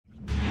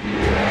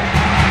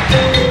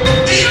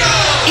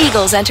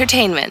Eagles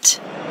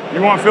Entertainment.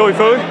 You want Philly?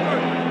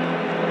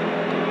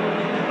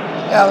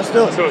 Yeah, let's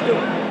do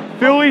it.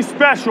 Philly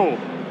special.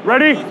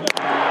 Ready? Here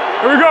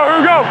we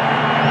go.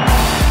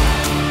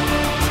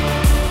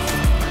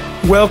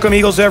 Welcome,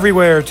 Eagles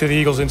everywhere, to the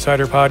Eagles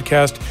Insider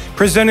Podcast,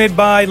 presented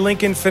by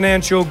Lincoln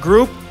Financial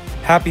Group.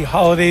 Happy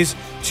holidays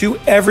to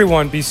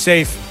everyone. Be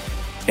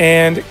safe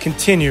and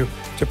continue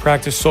to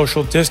practice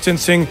social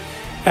distancing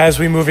as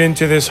we move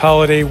into this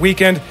holiday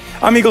weekend.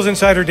 I'm Eagles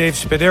Insider Dave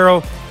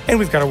Spadaro, and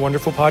we've got a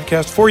wonderful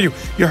podcast for you.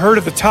 You heard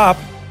at the top,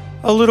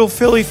 a little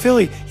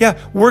Philly. Yeah,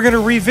 we're going to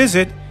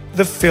revisit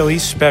the Philly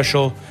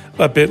special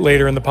a bit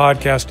later in the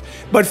podcast.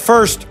 But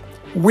first,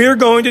 we're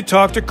going to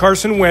talk to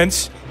Carson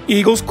Wentz,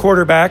 Eagles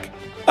quarterback,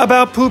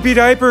 about poopy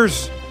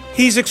diapers.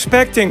 He's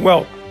expecting,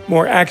 well,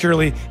 more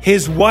accurately,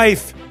 his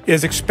wife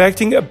is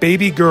expecting a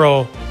baby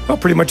girl, well,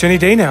 pretty much any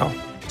day now.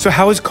 So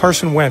how is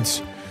Carson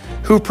Wentz,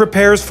 who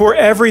prepares for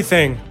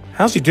everything?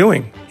 How's he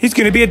doing? He's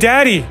going to be a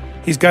daddy.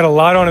 He's got a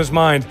lot on his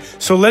mind.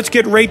 So let's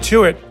get right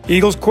to it.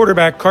 Eagles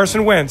quarterback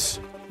Carson Wentz,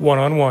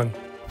 one-on-one.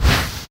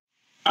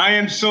 I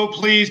am so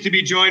pleased to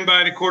be joined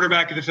by the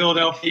quarterback of the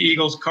Philadelphia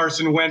Eagles,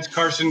 Carson Wentz.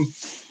 Carson,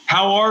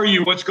 how are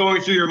you? What's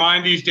going through your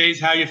mind these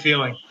days? How are you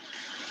feeling?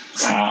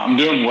 I'm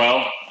doing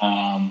well.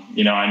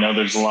 I know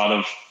there's a lot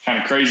of kind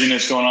of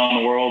craziness going on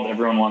in the world.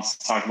 Everyone wants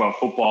to talk about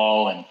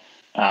football, and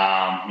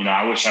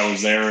I wish I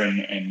was there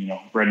and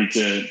ready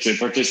to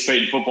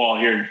participate in football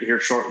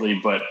here shortly.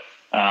 But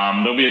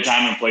there'll be a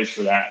time and place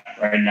for that.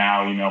 Right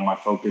now, my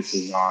focus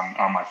is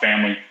on my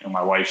family, and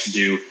my wife's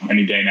due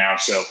any day now.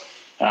 So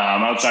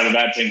outside of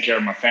that, taking care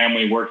of my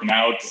family, working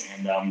out,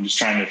 and just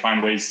trying to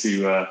find ways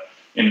to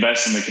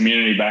invest in the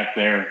community back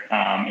there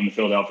in the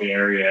Philadelphia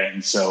area.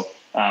 And so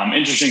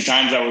interesting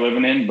times that we're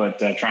living in, but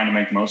trying to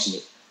make the most of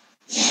it.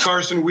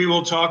 Carson, we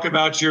will talk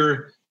about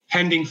your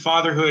pending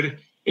fatherhood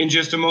in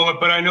just a moment,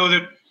 but I know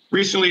that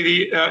recently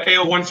the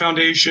AL1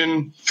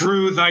 Foundation,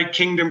 through Thy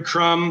Kingdom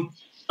Crumb,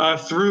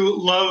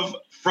 through Love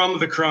from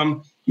the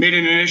Crumb, made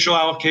an initial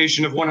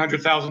allocation of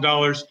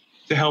 $100,000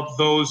 to help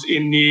those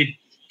in need.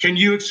 Can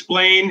you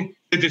explain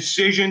the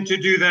decision to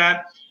do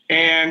that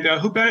and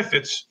who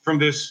benefits from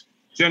this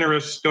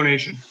generous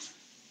donation?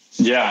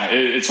 Yeah,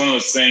 it's one of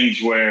those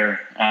things where,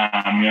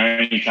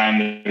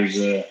 anytime there's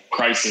a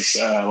crisis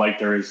like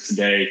there is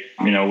today,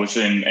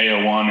 within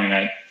AO1 and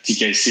at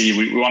TKC,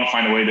 we want to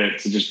find a way to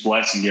just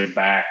bless and give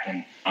back.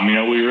 And,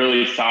 we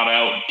really thought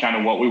out kind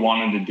of what we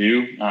wanted to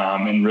do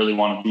and really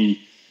want to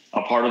be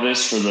a part of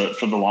this for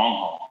the long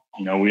haul.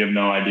 We have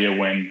no idea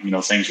when,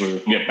 things will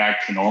get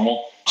back to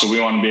normal. So we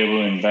want to be able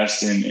to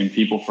invest in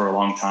people for a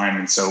long time.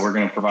 And so we're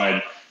going to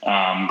provide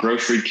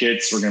grocery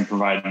kits. We're going to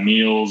provide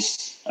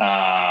meals.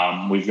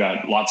 We've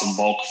got lots of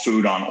bulk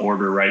food on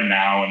order right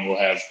now, and we'll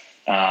have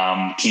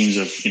teams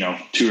of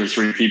 2 or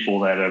 3 people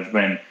that have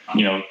been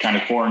kind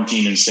of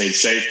quarantined and stayed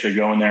safe to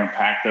go in there and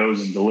pack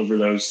those and deliver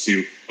those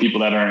to people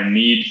that are in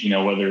need,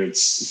 whether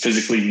it's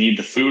physically need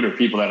the food or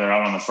people that are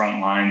out on the front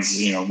lines,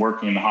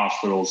 working in the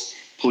hospitals,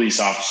 police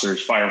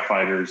officers,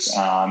 firefighters,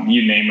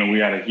 you name it. We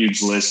had a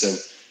huge list of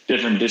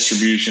different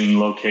distribution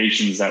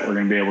locations that we're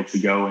going to be able to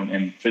go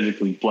and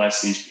physically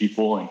bless these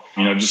people and,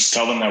 just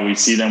tell them that we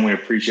see them, we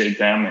appreciate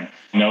them. And,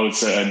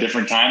 it's a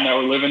different time that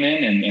we're living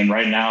in. And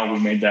right now we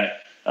made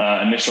that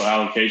initial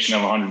allocation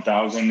of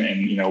 $100,000.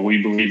 And,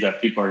 we believe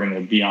that people are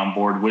going to be on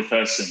board with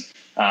us. And,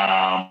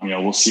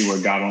 we'll see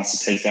where God wants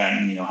to take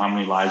that and, how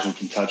many lives we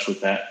can touch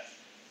with that.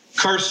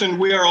 Carson,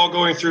 we are all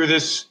going through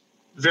this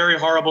very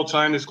horrible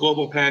time, this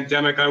global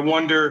pandemic. I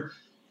wonder,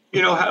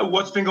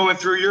 what's been going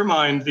through your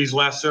mind these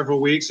last several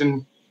weeks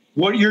and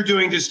what you're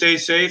doing to stay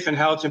safe and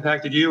how it's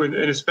impacted you, and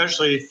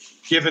especially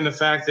given the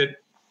fact that,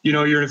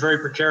 you're in a very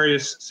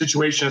precarious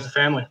situation as a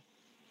family.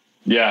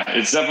 Yeah,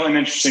 it's definitely an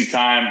interesting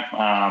time.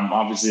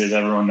 Obviously, as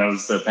everyone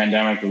knows, the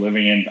pandemic we're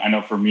living in, I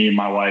know for me and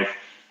my wife,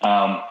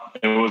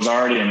 it was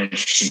already an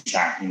interesting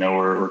time.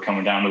 We're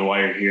coming down to the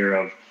wire here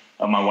of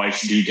my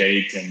wife's due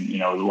date and,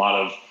 a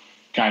lot of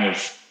kind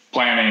of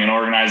planning and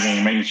organizing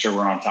and making sure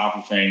we're on top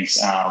of things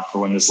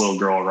for when this little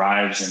girl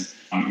arrives.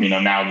 And,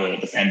 now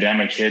the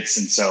pandemic hits.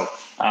 And so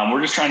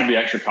we're just trying to be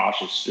extra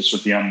cautious just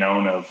with the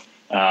unknown of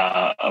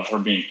her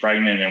being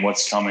pregnant and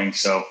what's coming.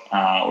 So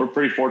we're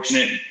pretty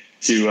fortunate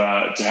to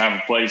have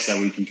a place that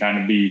we can kind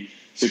of be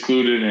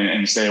secluded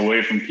and stay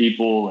away from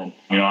people. And,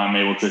 I'm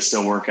able to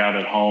still work out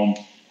at home,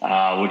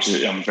 which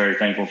I'm very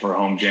thankful for a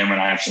home gym,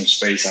 and I have some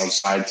space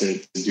outside to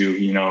do,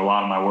 a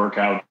lot of my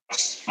workouts.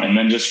 And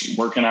then just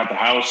working at the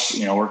house,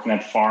 working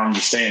at the farm,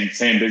 just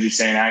staying busy,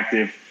 staying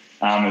active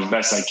as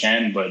best I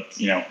can, but,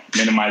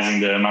 minimizing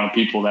the amount of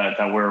people that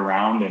we're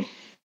around and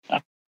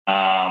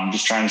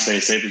just trying to stay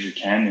as safe as we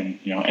can.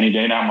 And, any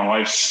day now, my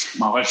wife's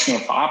going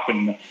to pop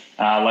and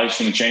life's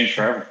going to change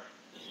forever.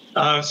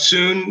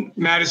 Soon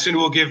Madison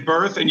will give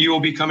birth and you will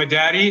become a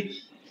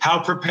daddy. How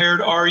prepared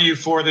are you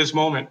for this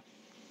moment?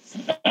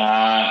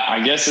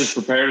 I guess as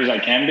prepared as I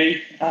can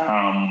be.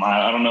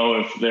 I don't know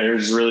if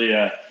there's really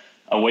a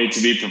way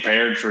to be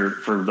prepared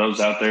for those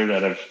out there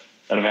that have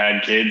have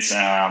had kids.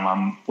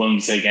 I'm willing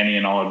to take any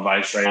and all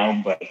advice right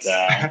now, but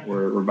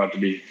we're about to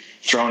be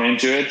thrown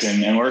into it,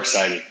 and we're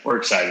excited. We're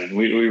excited.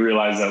 We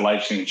realize that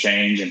life's going to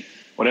change, and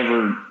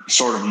whatever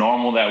sort of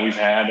normal that we've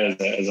had as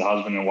a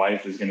husband and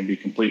wife is going to be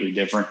completely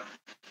different.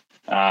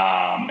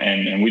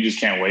 And we just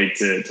can't wait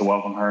to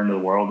welcome her into the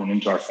world and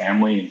into our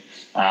family,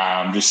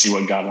 and just see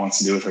what God wants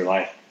to do with her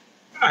life.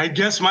 I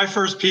guess my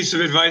first piece of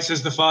advice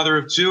as the father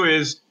of two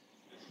is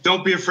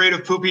don't be afraid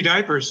of poopy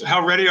diapers.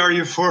 How ready are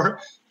you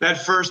for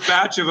that first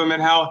batch of them?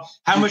 And how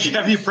much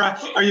have you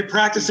are you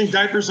practicing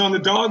diapers on the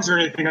dogs or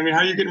anything? I mean,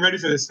 how are you getting ready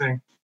for this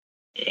thing?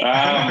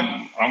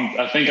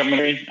 I think I'm going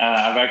to be.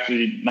 I've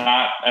actually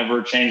not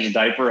ever changed a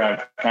diaper.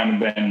 I've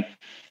kind of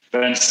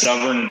been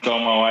stubborn and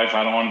told my wife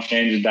I don't want to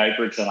change a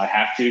diaper till I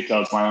have to,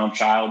 till it's my own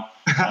child.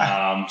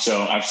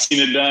 So I've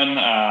seen it done.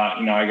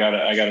 I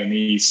got a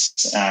niece,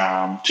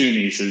 two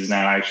nieces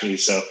now actually.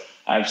 So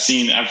I've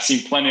seen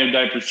plenty of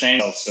diapers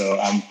changed. So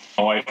I'm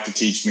my wife to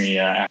teach me.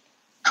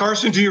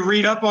 Carson, do you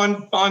read up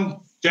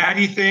on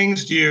daddy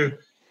things?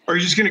 Are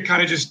you just going to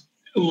kind of just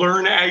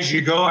learn as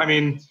you go? I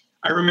mean,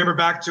 I remember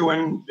back to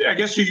when, I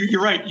guess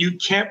you're right. You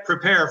can't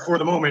prepare for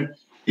the moment.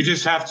 You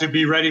just have to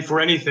be ready for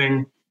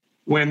anything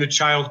when the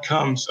child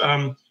comes.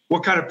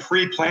 What kind of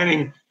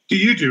pre-planning do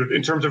you do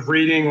in terms of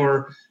reading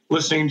or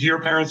listening to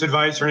your parents'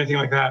 advice or anything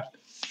like that?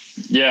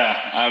 Yeah,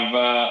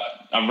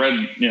 I've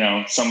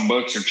read, some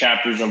books or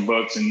chapters of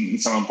books and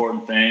some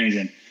important things,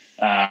 and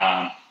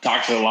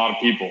talked to a lot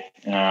of people.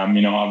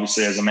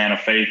 Obviously as a man of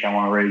faith, I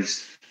want to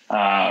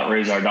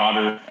raise our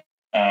daughter,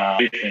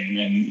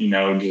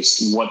 and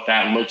just what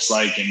that looks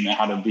like, and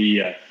how to be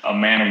a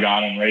man of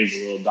God and raise a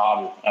little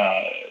daughter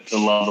to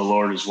love the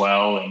Lord as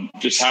well, and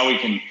just how we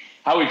can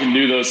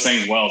do those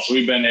things well. So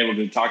we've been able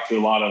to talk to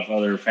a lot of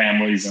other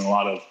families and a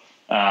lot of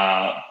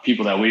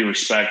people that we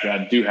respect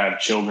that do have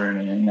children,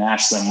 and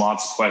ask them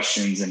lots of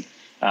questions. And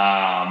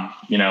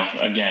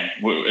again,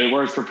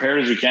 we're as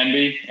prepared as we can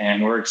be,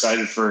 and we're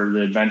excited for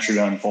the adventure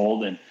to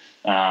unfold. And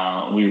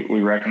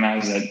we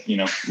recognize that,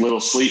 little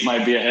sleep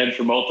might be ahead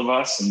for both of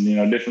us, and,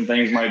 different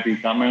things might be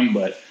coming,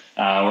 but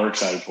we're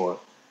excited for it.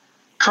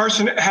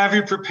 Carson, have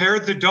you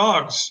prepared the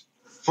dogs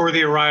for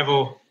the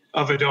arrival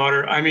of a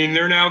daughter? I mean,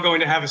 they're now going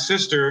to have a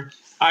sister.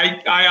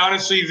 I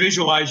honestly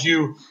visualize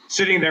you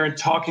sitting there and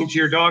talking to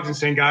your dogs and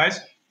saying, guys,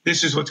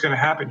 this is what's going to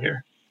happen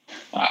here.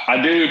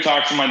 I do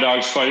talk to my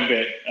dogs quite a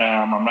bit.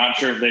 I'm not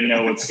sure if they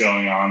know what's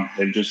going on.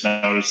 They've just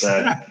noticed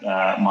that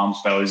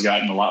mom's belly's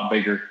gotten a lot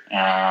bigger.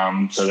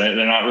 So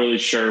they're not really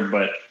sure,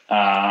 but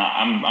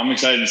I'm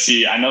excited to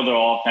see. I know they'll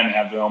all kind of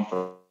have their own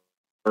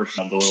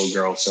version of the little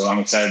girl, so I'm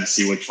excited to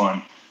see which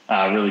one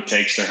really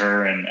takes to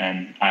her.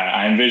 And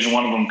I envision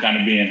one of them kind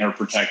of being her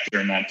protector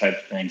and that type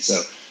of thing.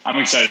 So I'm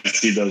excited to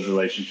see those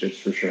relationships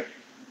for sure.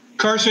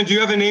 Carson, do you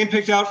have a name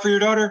picked out for your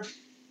daughter?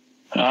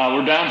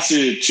 We're down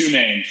to two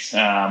names,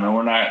 and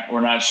we're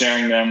not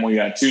sharing them. We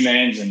got two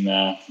names,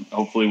 and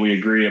hopefully we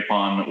agree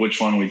upon which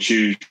one we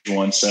choose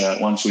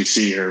once we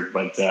see her.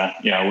 But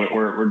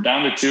we're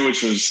down to two,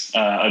 which was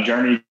a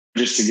journey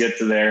just to get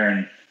to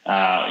there.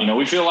 And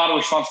we feel a lot of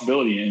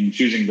responsibility in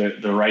choosing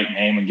the right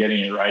name and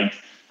getting it right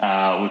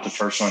with the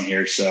first one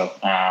here. So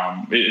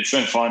it's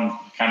been fun,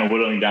 kind of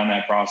whittling down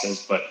that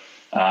process, but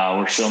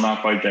we're still not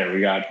quite there.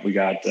 We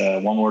got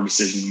one more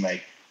decision to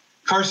make.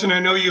 Carson, I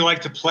know you like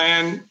to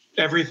plan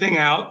everything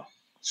out.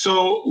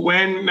 So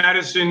when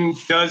Madison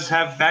does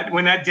have that,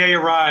 when that day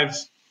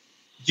arrives,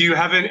 do you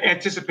have an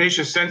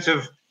anticipation sense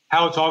of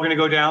how it's all going to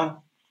go down?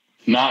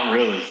 Not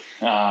really.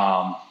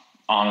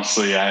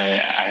 Honestly,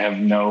 I have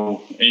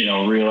no,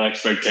 real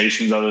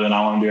expectations other than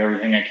I want to do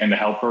everything I can to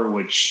help her,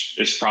 which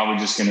is probably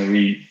just going to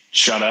be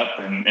shut up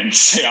and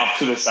stay off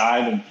to the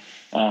side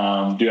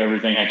and do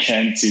everything I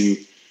can to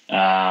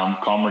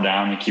calm her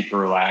down and keep her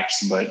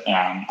relaxed. But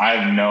I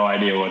have no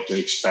idea what to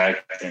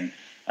expect. And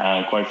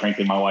quite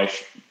frankly, my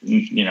wife,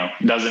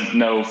 doesn't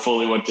know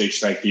fully what to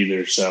expect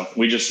either. So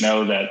we just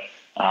know that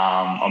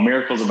a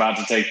miracle is about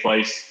to take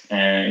place,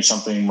 and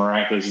something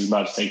miraculous is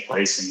about to take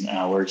place.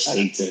 And we're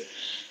excited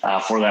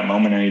for that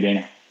moment any day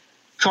now.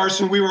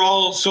 Carson, we were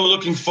all so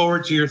looking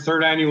forward to your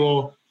third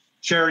annual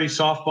charity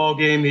softball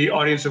game, the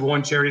Audience of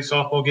One charity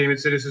softball game at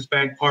Citizens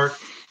Bank Park,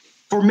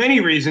 for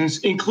many reasons,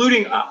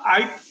 including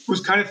I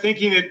was kind of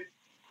thinking that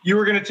you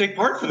were going to take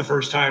part for the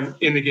first time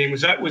in the game.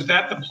 Was that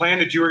the plan,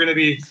 that you were going to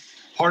be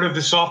part of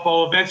the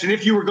softball events? And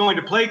if you were going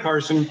to play,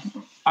 Carson,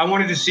 I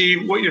wanted to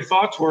see what your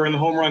thoughts were in the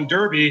home run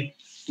derby.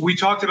 We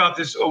talked about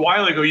this a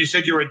while ago. You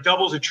said you were a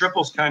doubles and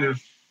triples kind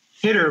of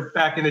hitter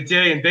back in the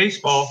day in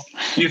baseball.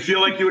 Do you feel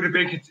like you would have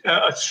been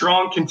a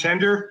strong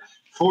contender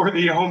for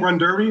the home run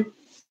derby?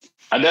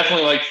 I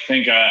definitely like to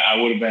think I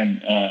would have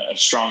been a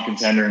strong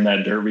contender in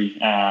that derby.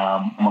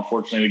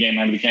 Unfortunately, the game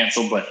had to be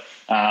canceled, but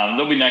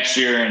there'll be next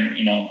year.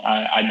 And,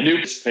 I do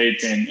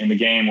participate in the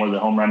game or the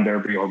home run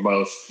derby or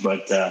both.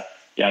 But,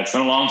 it's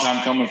been a long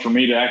time coming for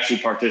me to actually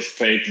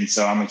participate. And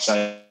so I'm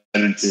excited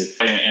to.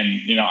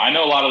 And I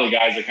know a lot of the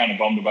guys are kind of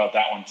bummed about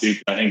that one, too.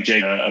 I think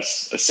Jake a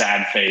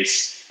sad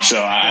face.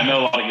 So I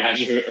know a lot of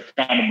guys are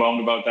kind of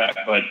bummed about that.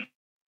 But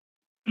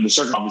the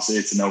circuit, obviously,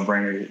 it's a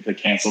no-brainer to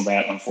cancel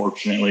that,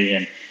 unfortunately.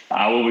 And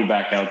we'll be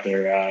back out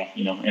there,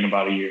 in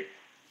about a year.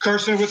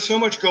 Carson, with so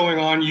much going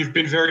on, you've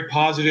been very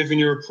positive in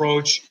your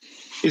approach.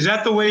 Is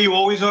that the way you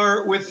always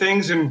are with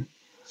things, and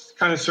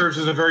kind of serves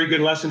as a very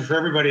good lesson for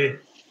everybody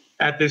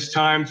at this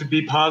time to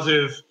be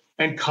positive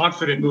and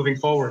confident moving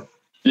forward?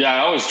 Yeah, I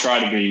always try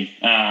to be.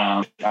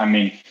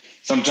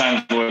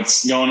 Sometimes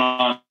what's going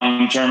on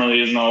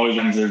internally isn't always,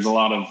 and there's a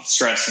lot of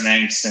stress and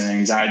angst and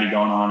anxiety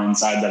going on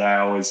inside that I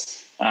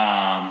always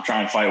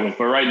try and fight with.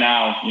 But right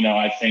now,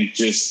 I think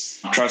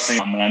just trusting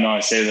them, and I know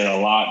I say that a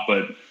lot,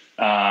 but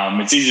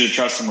it's easy to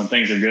trust them when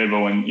things are good,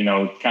 but when,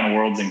 kind of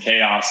world's in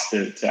chaos,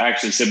 to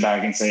actually sit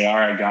back and say, all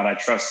right, God, I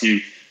trust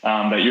you,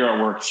 that you're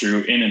at work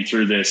in and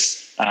through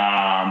this.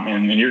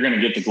 And you're going to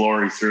get the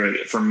glory through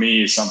it. For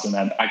me, is something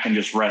that I can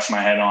just rest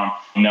my head on.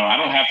 I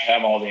don't have to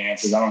have all the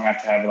answers. I don't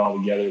have to have it all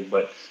together,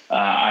 but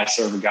I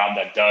serve a God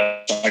that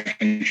does. So I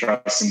can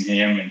trust in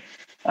him. And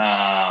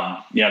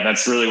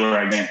that's really where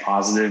I get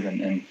positive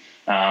and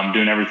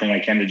doing everything I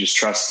can to just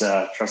trust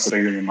it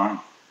bigger than mine.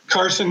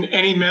 Carson,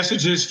 any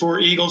messages for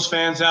Eagles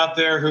fans out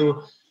there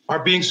who are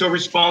being so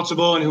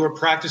responsible and who are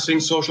practicing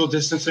social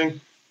distancing?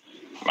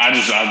 I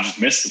just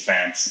miss the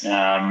fans.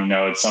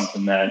 It's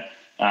something that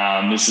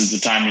this is the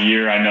time of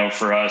year. I know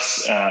for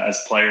us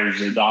as players,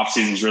 the off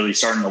season is really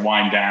starting to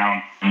wind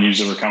down. And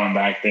usually we're coming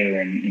back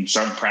there and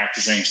starting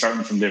practicing,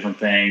 starting from different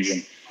things.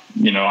 And,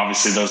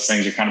 obviously those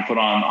things are kind of put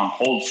on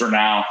hold for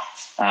now.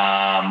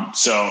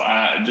 So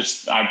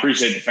I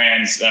appreciate the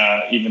fans,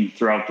 even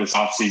throughout this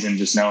off season,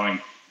 just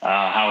knowing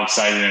how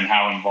excited and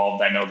how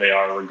involved I know they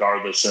are,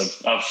 regardless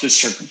of the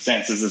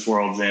circumstances this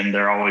world's in.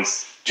 They're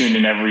always tuned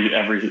in every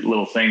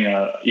little thing,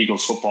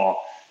 Eagles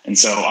football. And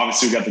so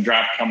obviously we've got the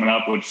draft coming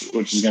up,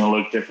 which is going to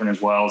look different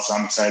as well. So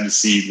I'm excited to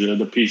see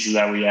the pieces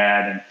that we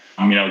add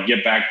and,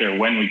 get back there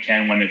when we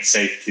can, when it's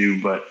safe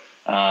to. But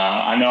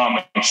I know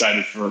I'm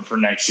excited for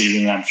next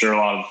season. I'm sure a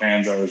lot of the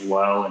fans are as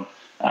well. And,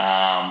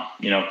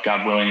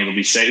 God willing, it'll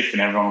be safe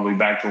and everyone will be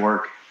back to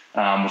work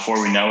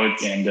before we know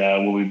it. And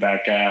we'll be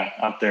back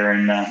out there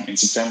in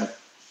September.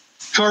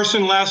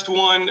 Carson, last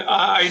one.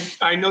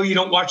 I know you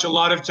don't watch a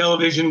lot of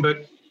television,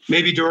 but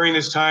maybe during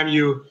this time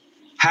you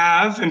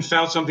have and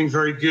found something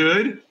very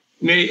good.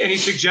 Any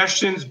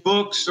suggestions,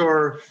 books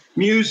or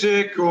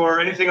music or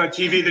anything on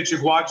TV that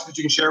you've watched that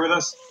you can share with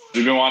us?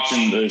 We've been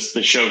watching the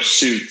show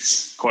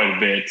Suits quite a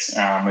bit.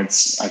 I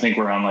think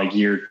we're on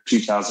year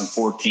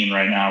 2014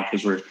 right now,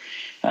 because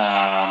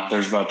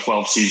there's about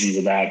 12 seasons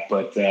of that.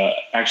 But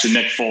actually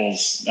Nick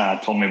Foles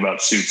told me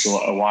about Suits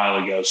a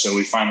while ago, so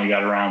we finally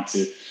got around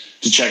to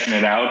checking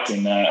it out,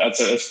 and that's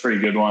a pretty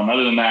good one.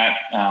 Other than that,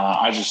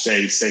 I just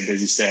stay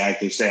busy, stay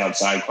active, stay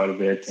outside quite a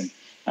bit,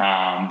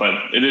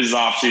 but it is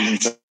off season,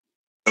 so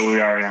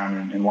we are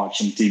on and watch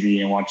some TV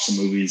and watch some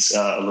movies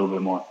a little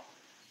bit more.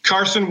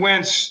 Carson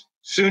Wentz,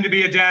 soon to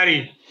be a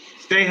daddy.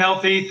 Stay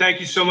healthy. Thank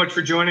you so much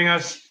for joining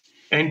us,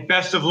 and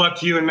best of luck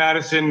to you and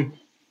Madison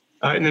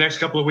in the next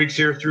couple of weeks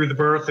here through the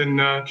birth. And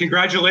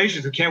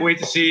congratulations. We can't wait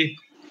to see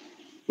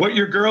what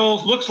your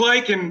girl looks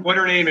like and what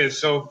her name is.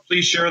 So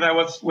please share that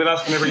with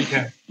us whenever you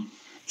can.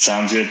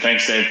 Sounds good.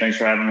 Thanks, Dave. Thanks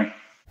for having me.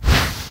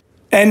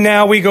 And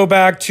now we go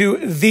back to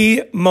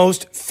the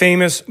most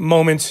famous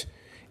moment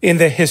in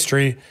the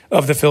history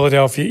of the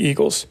Philadelphia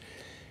Eagles.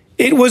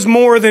 It was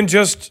more than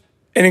just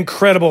an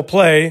incredible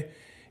play.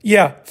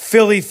 Yeah,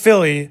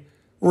 Philly,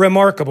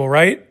 remarkable,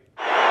 right?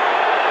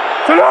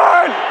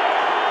 Tonight!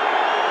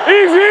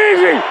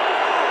 Easy!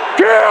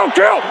 Kill!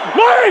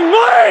 Lane!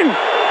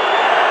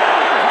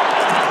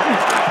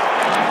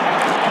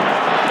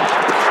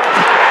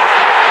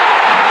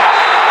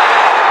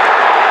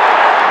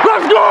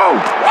 Let's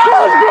go!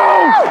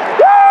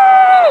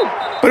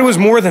 But it was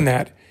more than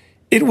that.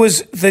 It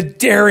was the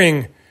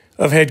daring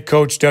of head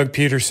coach Doug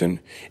Peterson.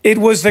 It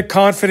was the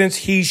confidence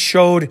he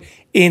showed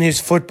in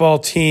his football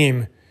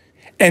team.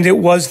 And it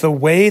was the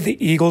way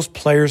the Eagles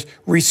players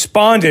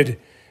responded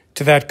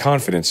to that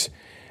confidence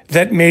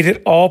that made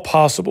it all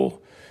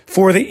possible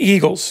for the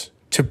Eagles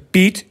to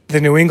beat the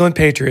New England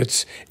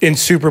Patriots in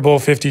Super Bowl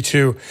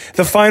 52.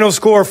 The final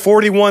score,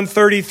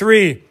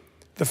 41-33.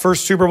 The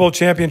first Super Bowl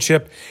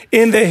championship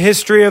in the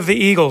history of the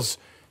Eagles,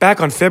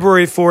 back on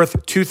February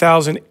 4th,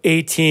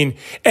 2018.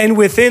 And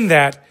within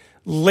that,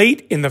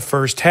 late in the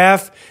first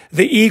half,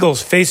 the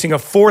Eagles facing a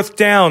fourth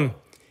down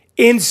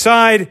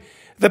inside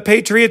the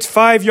Patriots'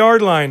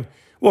 5-yard line.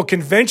 Well,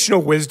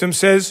 conventional wisdom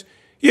says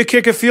you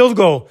kick a field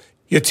goal,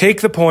 you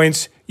take the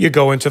points, you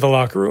go into the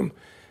locker room.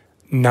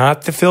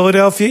 Not the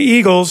Philadelphia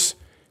Eagles.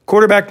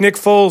 Quarterback Nick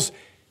Foles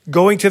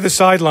going to the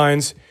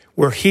sidelines,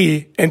 where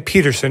he and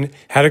Peterson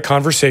had a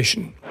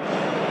conversation.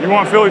 You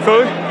want Philly?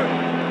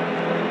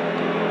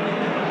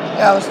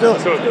 Yeah, let's do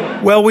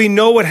it. Well, we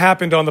know what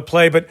happened on the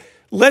play, but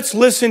let's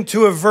listen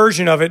to a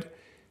version of it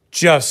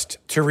just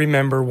to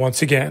remember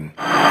once again.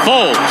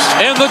 Foles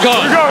in the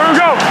gun. Here we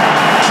go.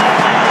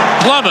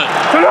 Clement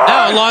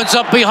now lines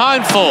up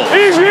behind Foles.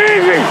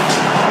 Easy.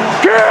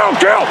 Kill.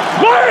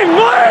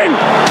 Lane.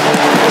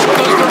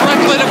 Goes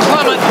directly to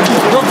Clement.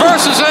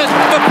 Reverses it.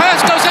 The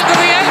pass goes into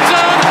the end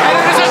zone. And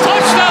it is a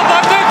touchdown.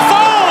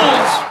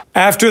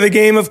 After the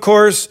game, of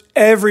course,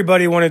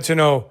 everybody wanted to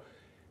know,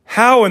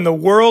 how in the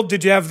world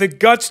did you have the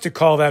guts to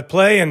call that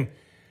play, and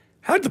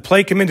how did the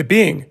play come into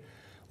being?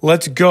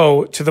 Let's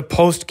go to the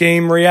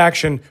post-game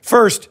reaction.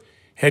 First,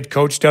 head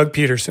coach Doug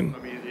Peterson.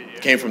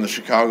 Came from the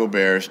Chicago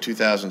Bears,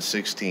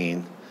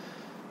 2016.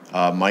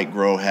 Mike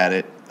Groh had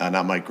it.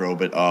 Not Mike Groh,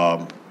 but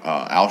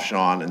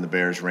Alshon and the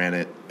Bears ran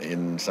it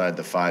inside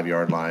the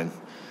 5-yard line.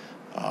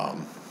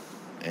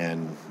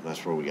 And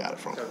that's where we got it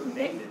from.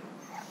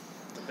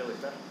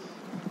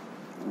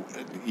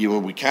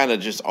 We kind of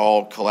just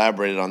all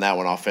collaborated on that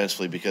one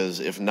offensively, because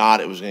if not,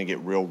 it was going to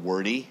get real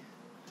wordy.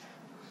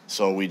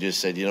 So we just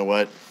said, you know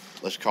what,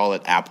 let's call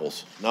it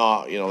apples.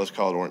 No, let's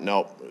call it orange.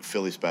 No,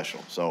 Philly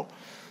special. So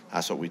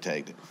that's what we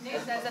tagged it.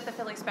 Nick says that the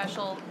Philly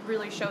special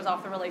really shows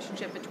off the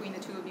relationship between the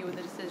two of you with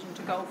the decision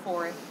to go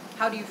for it.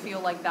 How do you feel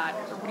like that,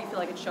 or what do you feel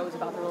like it shows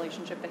about the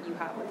relationship that you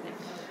have with Nick?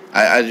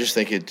 I just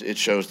think it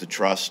shows the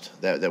trust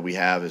that we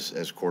have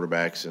as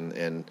quarterbacks,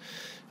 and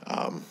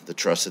the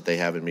trust that they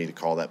have in me to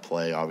call that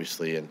play,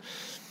 obviously, and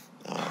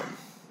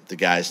the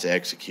guys to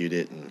execute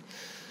it. And,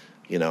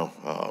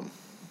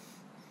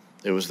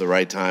 it was the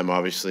right time,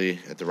 obviously,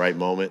 at the right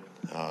moment.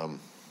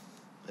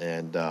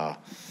 And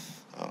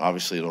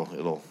obviously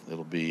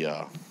it'll be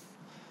a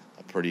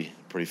pretty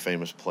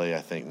famous play,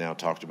 I think, now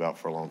talked about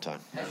for a long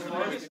time.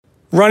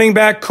 Running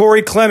back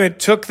Corey Clement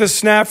took the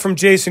snap from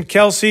Jason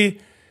Kelce,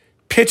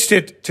 pitched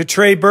it to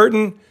Trey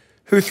Burton,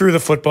 who threw the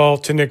football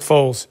to Nick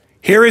Foles.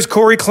 Here is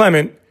Corey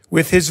Clement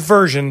with his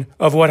version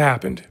of what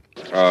happened.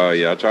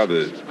 I tried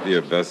to be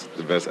the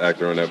best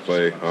actor on that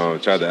play.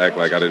 Tried to act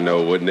like I didn't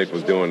know what Nick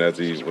was doing as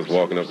he was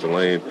walking up the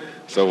lane.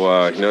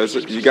 So,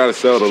 you got to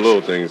sell the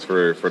little things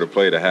for the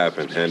play to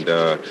happen. And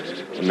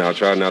I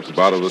tried not to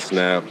bottle the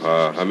snap.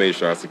 I made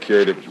sure I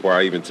secured it before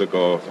I even took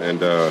off. And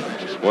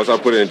once I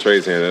put it in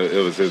Trey's hand,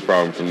 it was his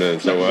problem from then.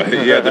 So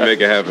he had to make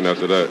it happen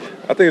after that.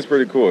 I think it's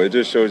pretty cool. It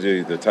just shows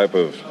you the type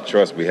of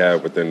trust we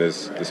have within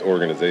this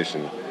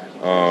organization.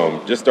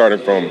 Just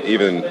starting from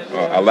even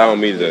allowing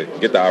me to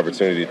get the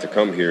opportunity to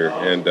come here,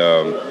 and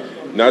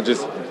not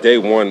just day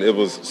one, it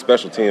was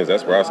special teams.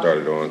 That's where I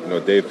started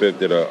on. Dave Fipp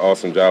did an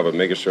awesome job of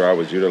making sure I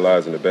was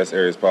utilizing the best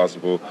areas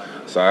possible.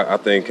 So I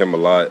thank him a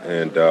lot,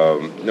 and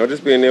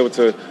just being able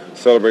to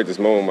celebrate this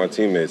moment with my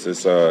teammates,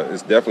 it's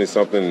definitely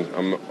something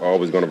I'm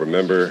always going to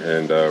remember,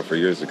 and for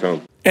years to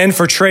come. And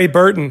for Trey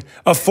Burton,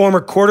 a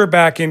former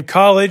quarterback in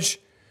college,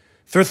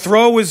 the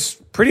throw was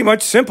pretty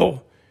much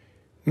simple: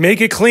 make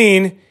it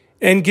clean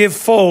and give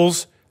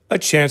Foles a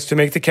chance to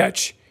make the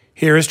catch.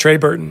 Here is Trey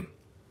Burton.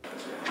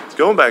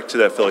 Going back to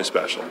that Philly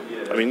special,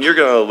 you're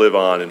going to live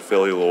on in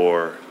Philly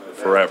lore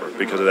forever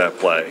because of that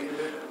play.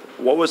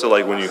 What was it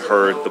like when you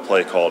heard the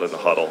play called in the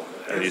huddle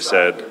and you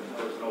said,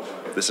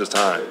 this is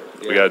time,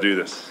 we got to do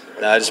this?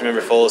 I just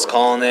remember Foles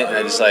calling it,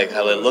 and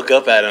I look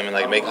up at him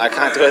and make eye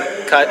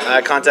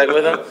contact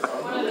with him.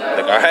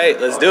 All right,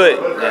 let's do it.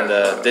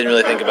 And didn't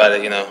really think about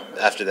it,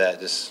 after that.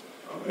 Just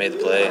made the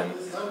play and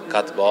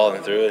caught the ball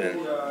and threw it,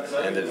 and that's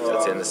the end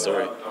of the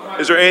story.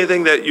 Is there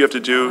anything that you have to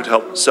do to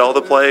help sell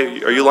the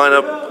play? Are you line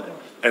up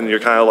and you're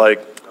kind of like,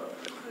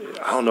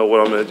 I don't know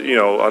what I'm going to,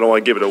 I don't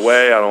want to give it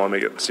away. I don't want to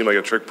make it seem like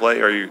a trick play.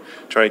 Are you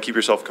trying to keep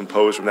yourself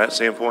composed from that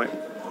standpoint?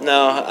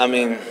 No,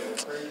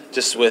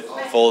 just with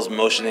Foles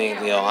motioning,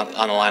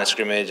 on the line of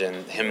scrimmage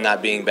and him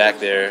not being back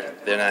there,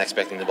 they're not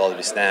expecting the ball to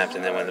be snapped.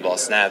 And then when the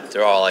ball's snapped,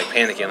 they're all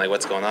panicking,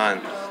 what's going on?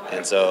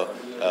 And so,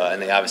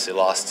 and they obviously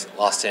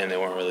lost him. They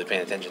weren't really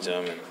paying attention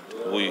to him. And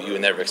you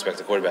would never expect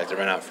a quarterback to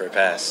run out for a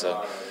pass.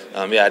 So,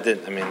 I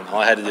did.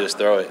 All I had to do was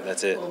throw it.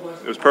 That's it.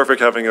 It was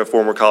perfect having a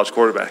former college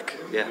quarterback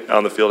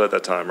on the field at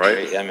that time,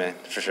 right? Yeah, man,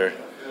 for sure.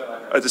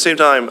 At the same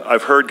time,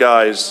 I've heard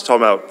guys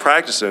talking about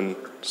practicing.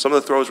 Some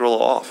of the throws were a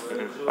little off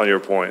on your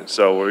point.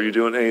 So were you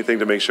doing anything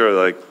to make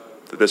sure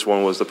that this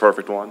one was the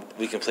perfect one?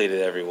 We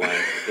completed every one.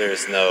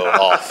 There's no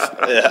off.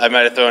 I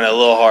might have thrown it a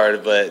little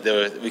hard, but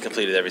we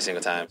completed every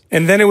single time.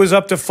 And then it was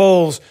up to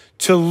Foles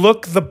to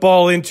look the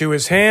ball into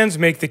his hands,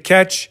 make the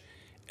catch,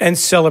 and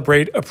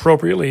celebrate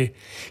appropriately.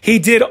 He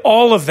did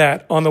all of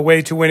that on the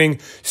way to winning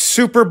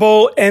Super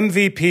Bowl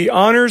MVP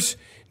honors.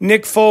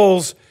 Nick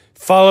Foles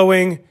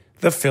following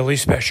the Philly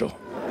special.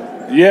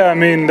 Yeah,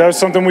 that was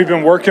something we've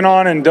been working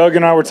on, and Doug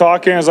and I were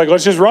talking. I was like,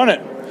 let's just run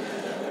it.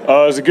 It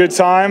was a good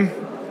time,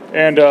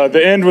 and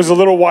the end was a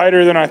little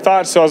wider than I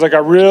thought, so I was like, I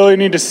really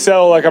need to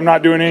sell like I'm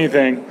not doing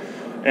anything.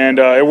 And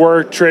it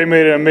worked. Trey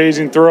made an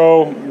amazing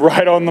throw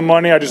right on the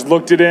money. I just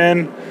looked it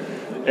in.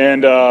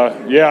 And,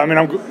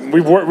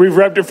 we've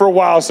repped it for a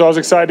while, so I was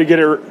excited to get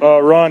it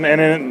run and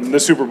in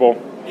the Super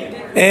Bowl.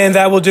 And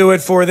that will do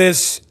it for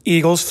this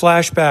Eagles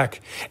Flashback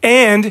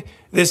and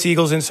this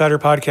Eagles Insider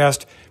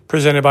Podcast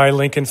presented by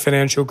Lincoln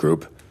Financial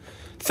Group.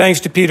 Thanks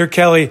to Peter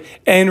Kelly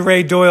and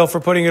Ray Doyle for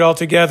putting it all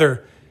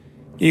together.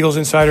 Eagles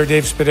Insider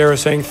Dave Spadaro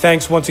saying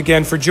thanks once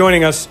again for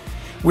joining us.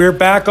 We're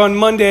back on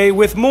Monday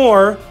with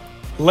more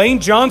Lane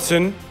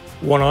Johnson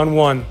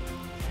one-on-one.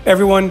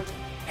 Everyone,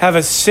 have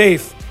a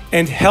safe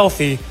and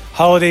healthy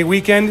holiday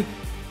weekend.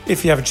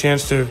 If you have a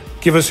chance to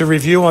give us a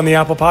review on the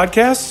Apple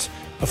Podcasts,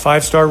 a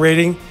 5-star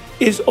rating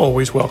is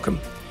always welcome.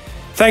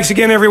 Thanks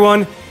again,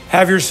 everyone.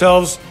 Have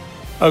yourselves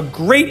a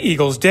great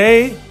Eagles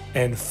day,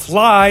 and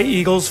fly,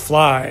 Eagles,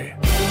 fly.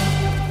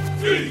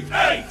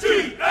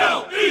 T-A-T-L.